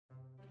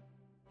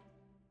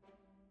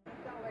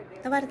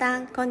ドバルタ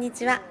ン、こんに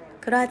ちは。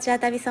クロアチア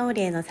旅ソム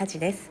リエのサチ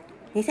です。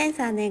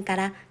2003年か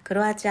らク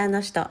ロアチア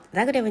の首都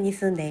ザグレブに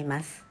住んでい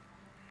ます。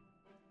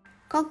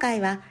今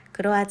回は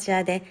クロアチ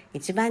アで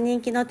一番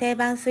人気の定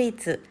番スイー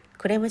ツ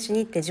クレムシュ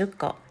ニッテ10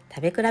個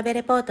食べ比べ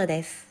レポート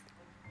です。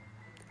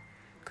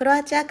クロ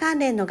アチア関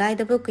連のガイ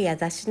ドブックや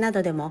雑誌な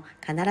どでも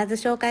必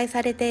ず紹介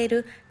されてい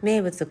る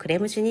名物クレ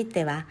ムシュニッ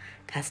テは、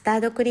カスタ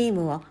ードクリー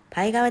ムを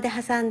パイ側で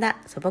挟んだ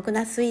素朴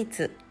なスイー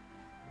ツ。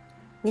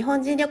日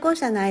本人旅行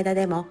者の間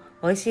でも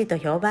美味しいと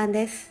評判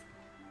です。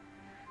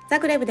ザ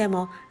グレブで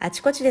もあ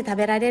ちこちで食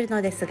べられる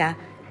のですが、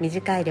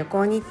短い旅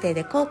行日程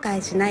で後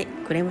悔しない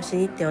クレムシュ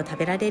ニッテを食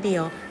べられる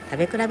よう食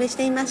べ比べし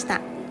ていまし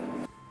た。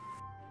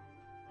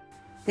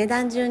値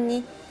段順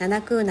に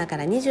7クーナか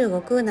ら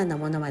25クーナの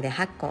ものまで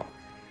8個、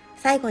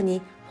最後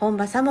に本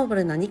場サモブ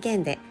ルの2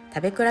軒で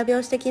食べ比べ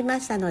をしてき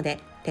ましたので、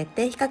徹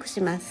底比較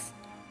します。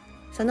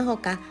その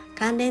他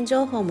関連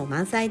情報も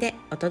満載で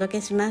お届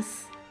けしま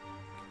す。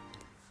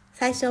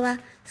最初は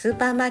スー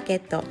パーマーケッ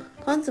ト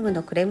コンズム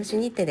のクレムシュ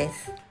ニッテで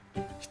す。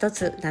1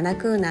つ7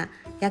クーナ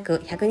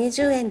約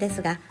120円で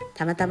すが、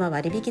たまたま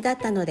割引だっ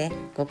たので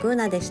5クー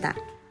ナでした。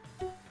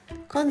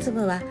コンズ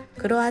ムは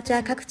クロアチ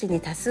ア各地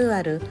に多数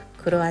ある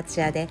クロア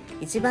チアで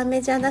一番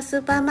メジャーなス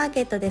ーパーマー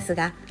ケットです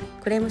が、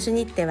クレムシュ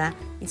ニッテは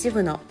一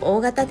部の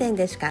大型店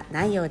でしか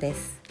ないようで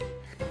す。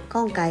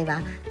今回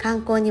は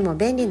観光にも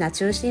便利な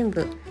中心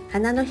部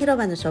花の広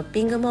場のショッ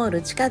ピングモー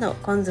ル地下の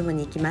コンズム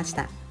に行きまし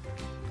た。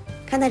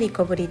かなり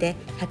小ぶりで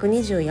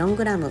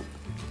 124g、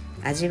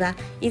 味は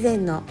以前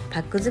のパ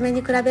ック詰め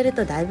に比べる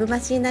とだいぶ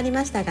マシになり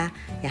ましたが、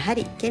やは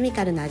りケミ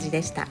カルな味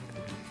でした。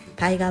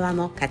パイ側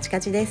もカチカ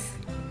チです。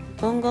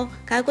今後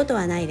買うこと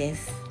はないで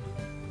す。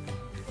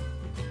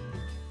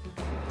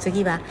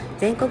次は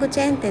全国チ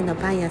ェーン店の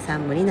パン屋さ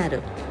んムリナ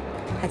ル、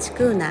8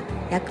クーナ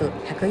約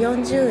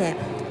140円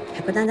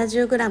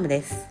 170g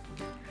です。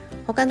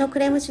他のク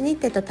レムシュニッ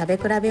テと食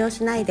べ比べを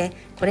しないで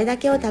これだ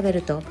けを食べ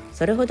ると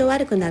それほど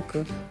悪くな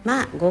く、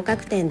まあ合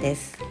格点で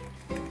す。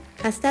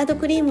カスタード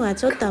クリームは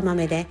ちょっと甘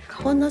めで、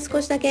ほんの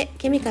少しだけ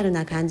ケミカル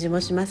な感じ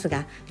もします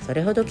が、そ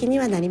れほど気に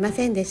はなりま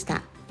せんでし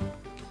た。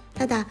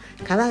ただ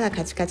皮が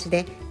カチカチ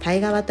でパ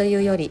イ側とい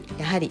うより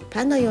やはり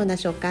パンのような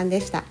食感で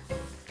した。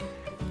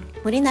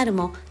ムリナル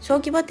も小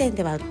規模店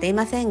では売ってい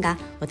ませんが、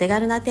お手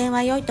軽な点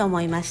は良いと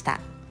思いました。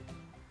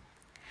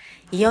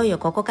いよいよ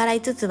ここから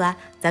5つは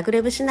ザグ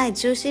レブ市内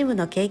中心部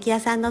のケーキ屋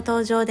さんの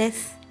登場で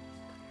す。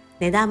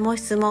値段も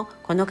質も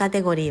このカ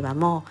テゴリーは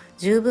もう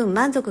十分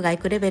満足がい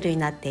くレベルに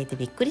なっていて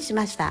びっくりし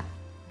ました。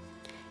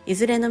い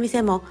ずれの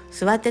店も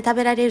座って食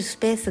べられるス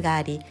ペースが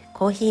あり、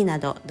コーヒーな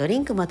どドリ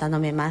ンクも頼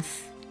めま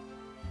す。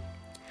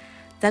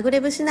ザグレ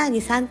ブ市内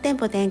に3店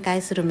舗展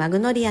開するマグ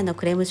ノリアの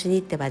クレムシュ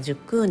ニッテは10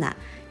クーナ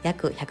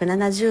約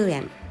170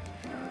円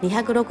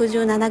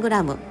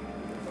 267g、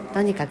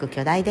 とにかく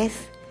巨大で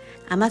す。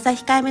甘さ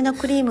控えめの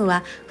クリーム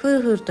はふ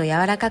るふると柔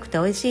らかくて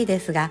美味しいで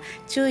すが、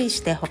注意し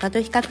て他と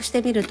比較し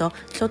てみると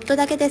ちょっと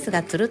だけです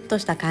がつるっと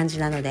した感じ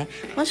なので、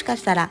もしか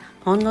したら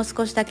ほんの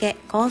少しだけ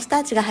コーンスタ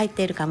ーチが入っ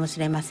ているかもし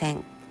れませ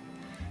ん。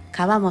皮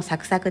もサ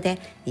クサクで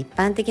一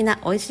般的な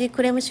美味しい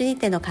クレムシュニッ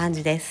テの感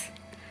じです。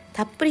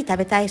たっぷり食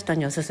べたい人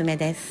におすすめ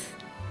です。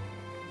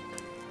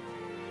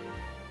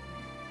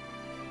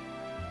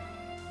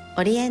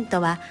オリエント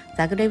は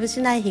ザグレブ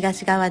市内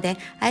東側で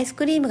アイス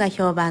クリームが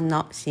評判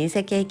の老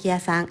舗ケーキ屋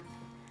さん、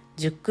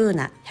10クー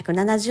ナ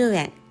170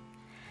円。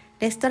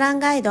レストラン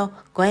ガイド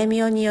ゴエ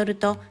ミオによる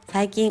と、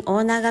最近オ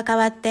ーナーが変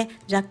わって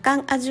若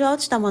干味は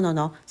落ちたもの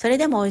の、それ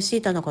でも美味し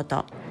いとのこ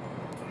と。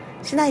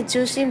市内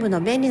中心部の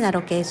便利な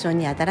ロケーション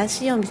に新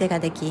しいお店が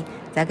でき、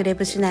ザグレ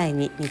ブ市内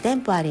に2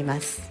店舗ありま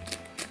す。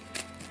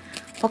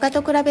他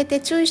と比べて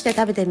注意して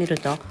食べてみる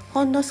と、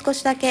ほんの少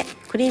しだけ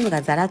クリーム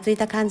がざらつい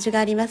た感じが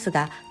あります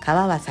が、皮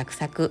はサク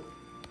サク。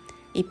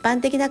一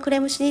般的なク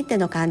レムシュニッテ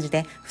の感じ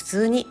で普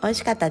通に美味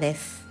しかったで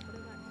す。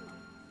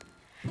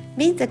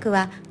ビンツェク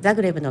はザ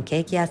グレブの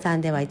ケーキ屋さ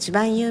んでは一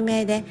番有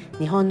名で、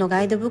日本の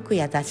ガイドブック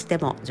や雑誌で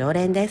も常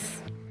連で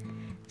す。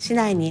市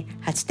内に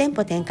8店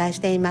舗展開し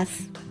ていま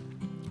す。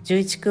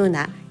11クー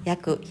ナ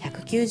約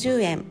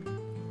190円。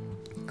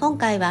今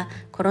回は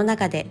コロナ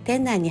禍で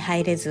店内に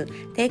入れず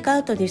テイクア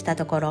ウトにした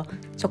ところ、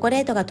チョコ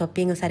レートがトッ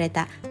ピングされ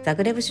たザ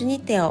グレブシュ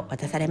ニッテを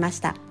渡されまし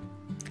た。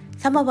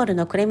サモボル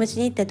のクレムシ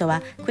ュニッテと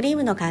はクリー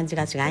ムの感じ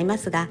が違いま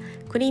すが、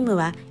クリーム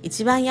は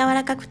一番柔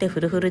らかくて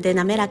フルフルで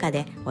滑らか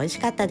で美味し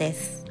かったで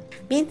す。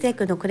ビンツェッ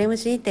クのクレム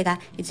シュニッテが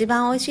一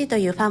番美味しいと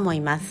いうファンもい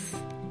ます。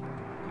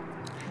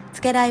つ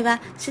けらい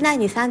は市内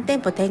に3店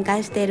舗展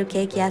開している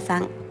ケーキ屋さ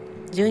ん、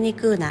12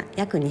クーナ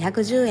約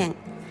210円。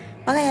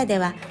我が家で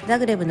はザ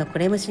グレブのク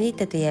レムシュニッ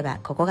テといえば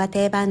ここが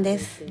定番で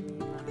す。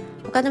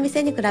他の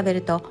店に比べ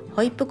ると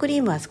ホイップクリ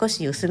ームは少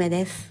し薄め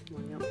です。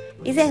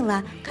以前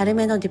は軽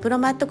めのディプロ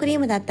マットクリー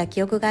ムだった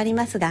記憶があり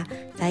ますが、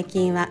最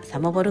近はサ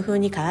モボル風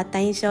に変わった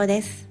印象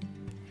です。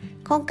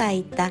今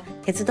回行った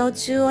鉄道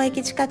中央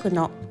駅近く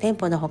の店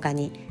舗の他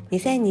に、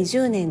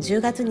2020年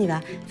10月に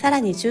はさら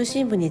に中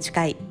心部に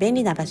近い便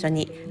利な場所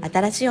に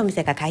新しいお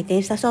店が開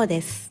店したそう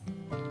です。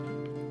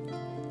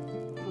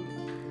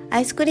ア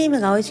イスクリーム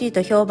が美味しい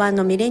と評判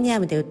のミレニア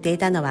ムで売ってい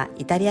たのは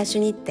イタリアシ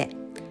ュニッテ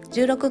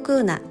16ク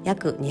ーナ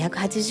約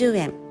280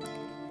円。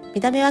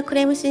見た目はク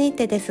レームシュニッ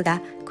テです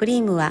が、クリ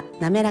ームは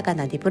滑らか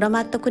なディプロ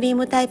マットクリー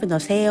ムタイプの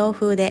西洋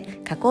風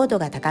で加工度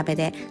が高め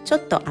でちょっ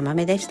と甘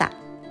めでした。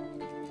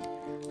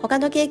他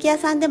のケーキ屋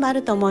さんでもあ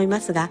ると思いま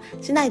すが、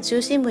市内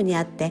中心部に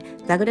あって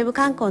ザグレブ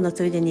観光の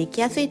ついでに行き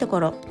やすいとこ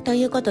ろと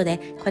いうこと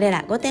で、これ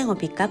ら5点を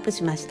ピックアップ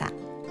しました。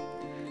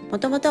も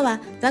ともとは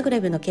ザグ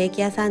レブのケー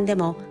キ屋さんで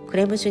もク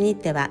レムシュニッ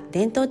テは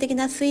伝統的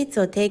なスイーツ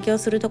を提供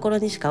するところ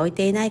にしか置い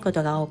ていないこ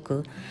とが多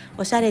く、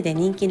おしゃれで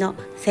人気の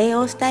西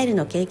洋スタイル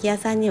のケーキ屋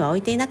さんには置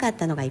いていなかっ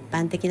たのが一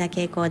般的な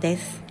傾向で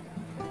す。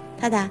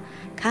ただ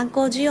観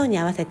光需要に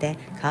合わせて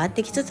変わっ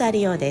てきつつある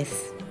ようで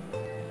す。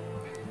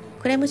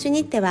クレムシュ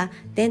ニッテは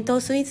伝統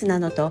スイーツな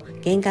のと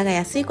原価が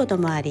安いこと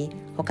もあり、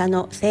他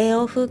の西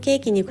洋風ケー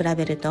キに比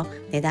べると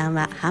値段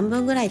は半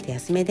分ぐらいと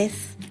安めで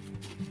す。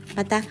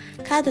また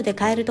カードで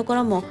買えるとこ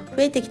ろも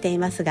増えてきてい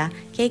ますが、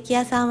ケーキ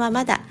屋さんは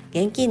まだ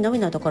現金のみ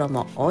のところ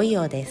も多い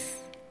ようで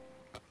す。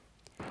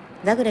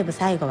ザグレブ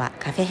最後は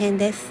カフェ編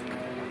です。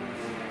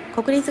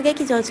国立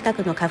劇場近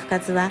くのカフカ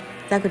ズは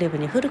ザグレブ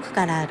に古く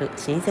からある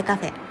老舗カ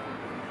フェ。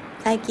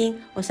最近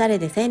おしゃれ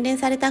で洗練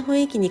された雰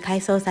囲気に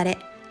改装され、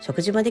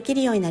食事もでき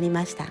るようになり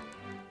ました。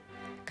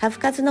カフ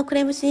カズのク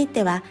レムシュニッ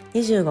テは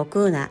25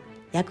クーナ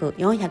約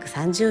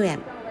430円。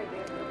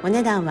お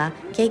値段は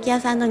ケーキ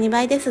屋さんの2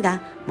倍です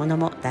が、物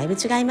もだいぶ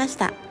違いまし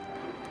た。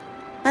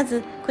ま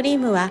ずクリー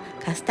ムは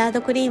カスター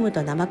ドクリーム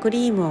と生ク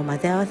リームを混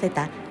ぜ合わせ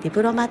たディ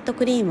プロマット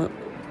クリーム。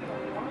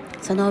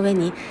その上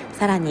に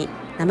さらに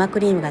生ク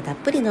リームがたっ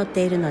ぷり乗っ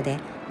ているので、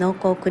濃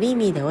厚クリー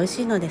ミーで美味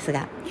しいのです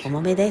が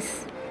重めで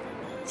す。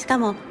しか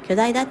も巨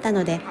大だった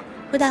ので、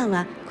普段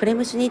はクレ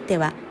ムシュニッテ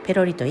はペ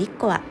ロリと1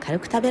個は軽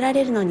く食べら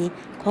れるのに、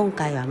今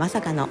回はま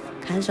さかの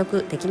完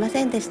食できま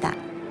せんでした。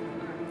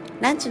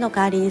ランチの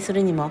代わりにす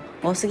るにも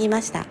多すぎ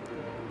ました。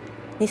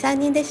2、3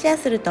人でシェア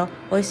すると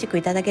美味しく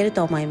いただける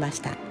と思いまし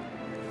た。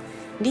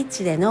リッ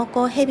チで濃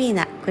厚ヘビー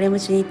なクレム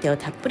シュニッテを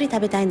たっぷり食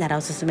べたいなら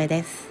おすすめ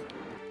です。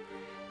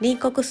隣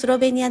国スロ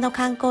ベニアの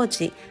観光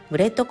地ブ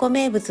レッド湖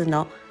名物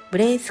のブ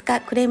レイスカ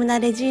クレムナ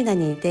レジーナ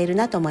に似ている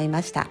なと思い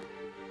ました。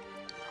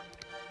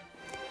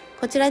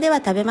こちらでは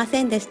食べま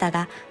せんでした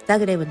が、ザ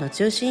グレブの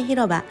中心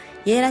広場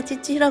イエラチッ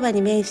チ広場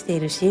に面してい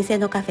る老舗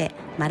のカフェ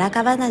マラ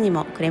カバナに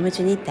もクレム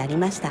シュニッテあり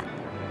ました。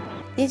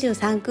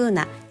23クー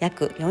ナ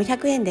約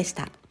400円でし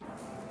た。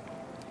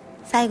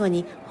最後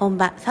に本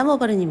場サモ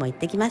ボルにも行っ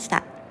てきまし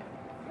た。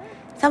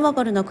サモ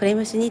ボルのクレ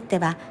ムシュニッテ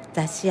は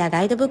雑誌や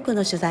ガイドブック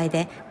の取材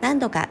で何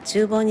度か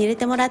厨房に入れ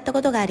てもらった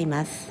ことがあり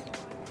ます。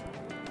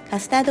カ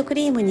スタードク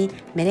リームに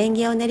メレン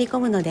ゲを練り込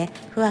むので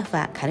ふわふ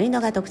わ軽い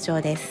のが特徴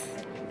です。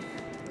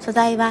素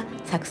材は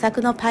サクサ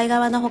クのパイ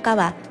側のほか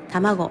は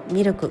卵、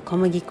ミルク、小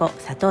麦粉、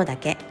砂糖だ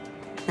け。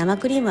生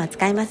クリームは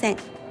使いません。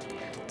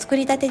作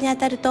りたてに当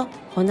たると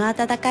ほの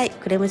温かい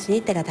クレムシュ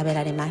ニッテが食べ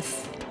られま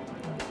す。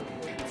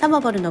サ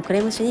モボルのク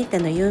レムシュニッテ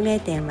の有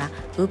名店は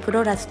ウープ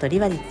ロラスとリ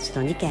ワディッチ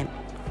の2軒。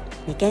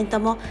2軒と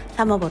も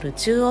サモボル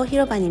中央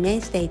広場に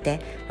面してい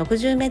て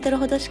60メートル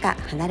ほどしか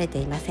離れて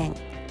いません。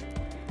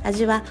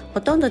味は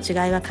ほとんど違い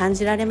は感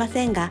じられま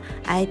せんが、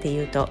あえて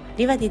言うと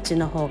リワディッチ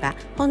の方が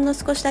ほんの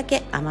少しだ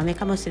け甘め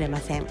かもしれ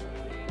ません。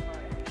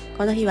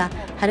この日は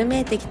春め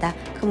いてきた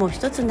雲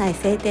一つない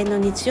晴天の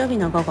日曜日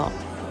の午後。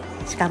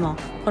しかも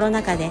コロ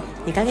ナ禍で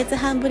2ヶ月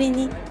半ぶり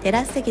にテ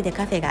ラス席で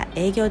カフェが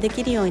営業で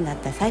きるようになっ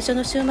た最初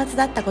の週末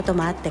だったこと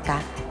もあってか、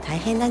大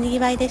変なにぎ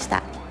わいでし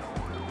た。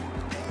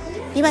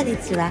リワディ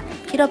ッチは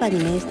広場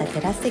に面した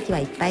テラス席は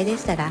いっぱいで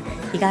したが、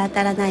日が当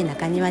たらない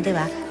中庭で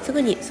はす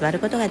ぐに座る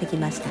ことができ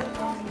ました。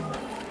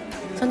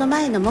その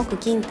前の木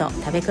金と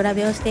食べ比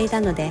べをしてい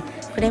たので、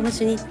クレム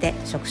シュニッテ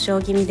食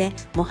傷気味で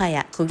もは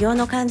や苦行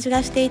の感じ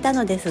がしていた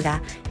のです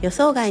が、予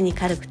想外に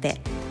軽く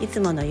ていつ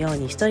ものよう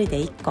に一人で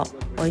1個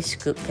美味し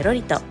くペロ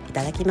リとい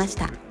ただきまし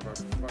た。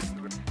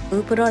ウ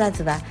ープロラ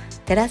ズは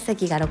テラス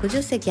席が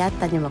60席あっ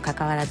たにもか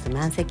かわらず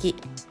満席。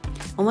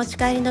お持ち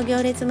帰りの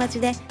行列待ち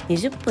で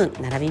20分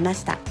並びま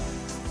した。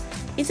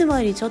いつも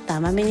よりちょっと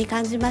甘めに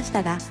感じまし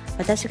たが、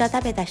私が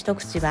食べた一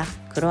口は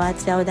クロア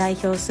チアを代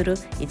表する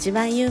一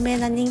番有名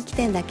な人気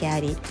店だけあ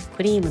り、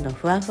クリームの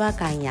ふわふわ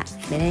感や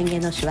メレンゲ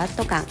のシュワッ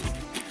と感、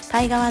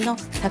パイ側の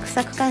サク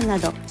サク感な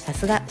どさ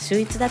すが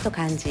秀逸だと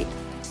感じ、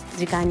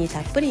時間に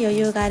たっぷり余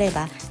裕があれ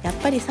ばやっ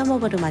ぱりサモ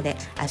ボルまで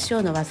足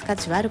を伸ばす価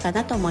値はあるか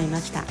なと思いま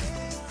した。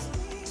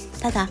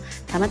ただ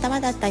たまたま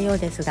だったよう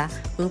ですが、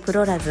ウープ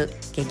ロラズ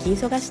激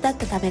忙しだっ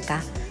たため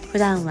か、普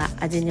段は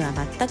味には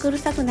全くうる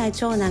さくない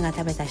長男が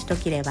食べた一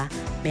切れは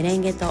メレ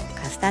ンゲと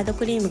カスタード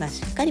クリームが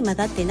しっかり混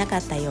ざっていなか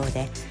ったよう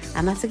で、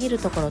甘すぎる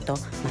ところと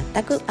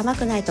全く甘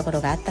くないとこ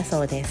ろがあった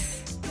そうで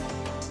す。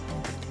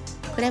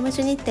クレム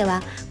シュニッテ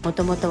はも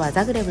ともとは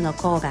ザグレブの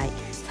郊外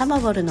サモ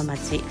ボルの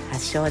町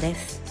発祥で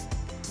す。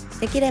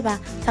できれば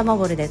サモ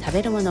ボルで食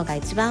べるものが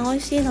一番美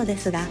味しいので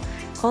すが、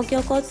公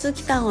共交通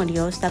機関を利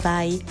用した場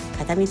合、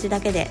片道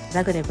だけで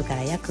ザグレブか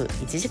ら約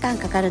1時間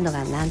かかるの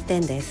が難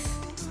点で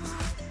す。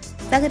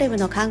ザグレブ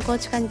の観光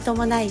地化に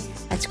伴い、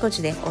あちこ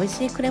ちで美味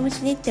しいクレム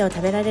シュニッテを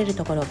食べられる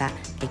ところが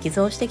激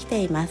増してきて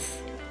いま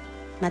す。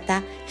ま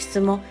た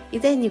質も以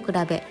前に比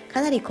べ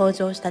かなり向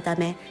上したた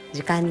め、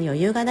時間に余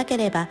裕がなけ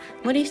れば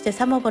無理して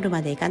サモボル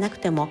まで行かなく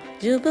ても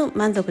十分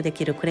満足で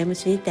きるクレム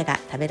シュニッテが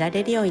食べら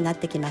れるようになっ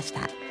てきまし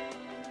た。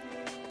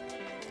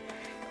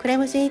クレ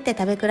ムシュニッテ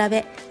食べ比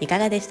べいか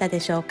がでしたで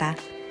しょうか。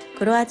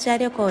クロアチア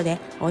旅行で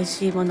美味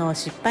しいものを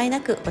失敗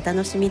なくお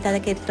楽しみいただ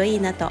けるといい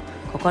なと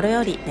心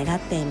より願っ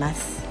ていま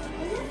す。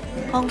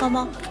今後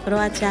もク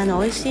ロアチアの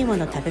美味しいも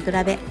の食べ比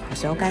べご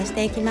紹介し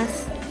ていきま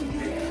す。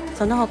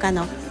その他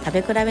の食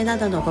べ比べな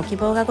どのご希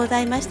望がござ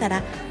いました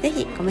ら、ぜ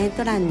ひコメン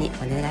ト欄に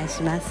お願い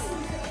します。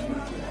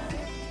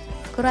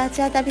クロア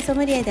チア旅ソ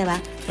ムリエでは、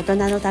大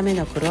人のため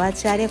のクロア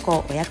チア旅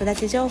行お役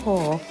立ち情報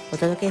をお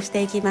届けし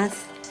ていきま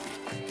す。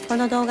こ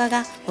の動画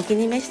がお気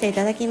に召してい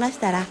ただきまし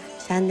たら、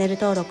チャンネル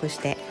登録し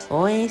て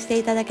応援して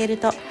いただける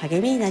と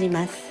励みになり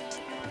ます。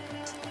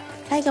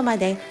最後ま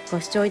でご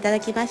視聴いただ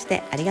きまし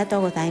てありがと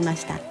うございま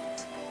した。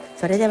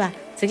それでは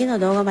次の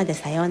動画まで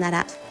さような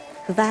ら。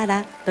フバー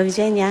ラ、ドビ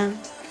ジェニャ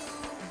ン。